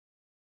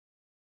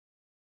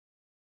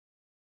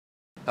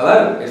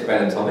Hello, it's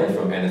Ben and Tommy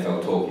from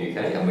NFL Talk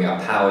UK, and we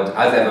are powered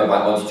as ever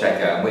by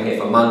Oddschecker, and we're here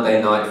for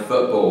Monday Night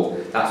Football.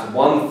 That's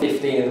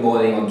 1:15 in the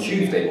morning on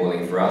Tuesday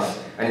morning for us,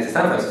 and it's the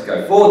San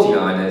Francisco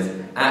 49ers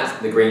at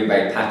the Green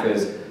Bay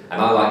Packers,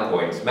 and I like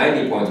points,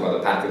 mainly points by the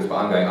Packers, but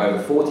I'm going over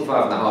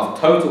 45.5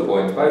 total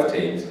points, both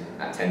teams,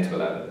 at 10 to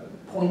 11.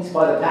 Points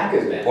by the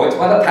Packers, then? Points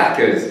by the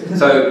Packers.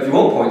 So if you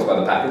want points by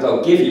the Packers,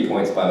 I'll give you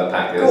points by the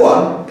Packers. Go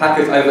on.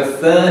 Packers over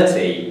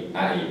 30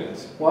 at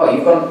evens. Well,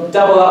 you've gone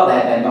double up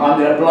there then, but I'm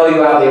going to blow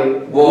you out of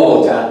the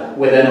water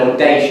with an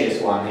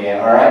audacious one here,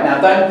 alright? Now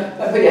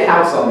don't put your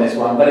house on this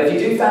one, but if you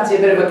do fancy a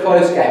bit of a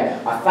close game,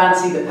 I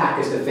fancy the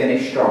Packers to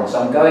finish strong. So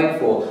I'm going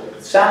for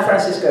San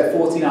Francisco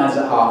 49ers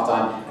at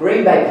halftime,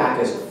 Green Bay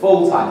Packers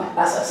full time.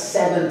 That's a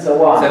 7 to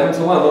 1. 7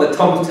 to 1, well, the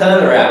Tom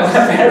turnaround.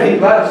 Very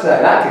much so,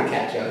 that could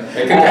catch on.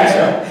 It could catch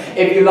on.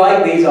 If you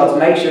like these odds,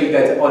 make sure you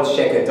go to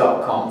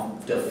oddschecker.com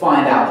to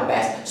find out the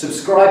best.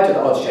 Subscribe to the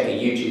Oddschecker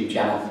YouTube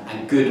channel,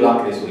 and good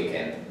luck this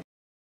weekend.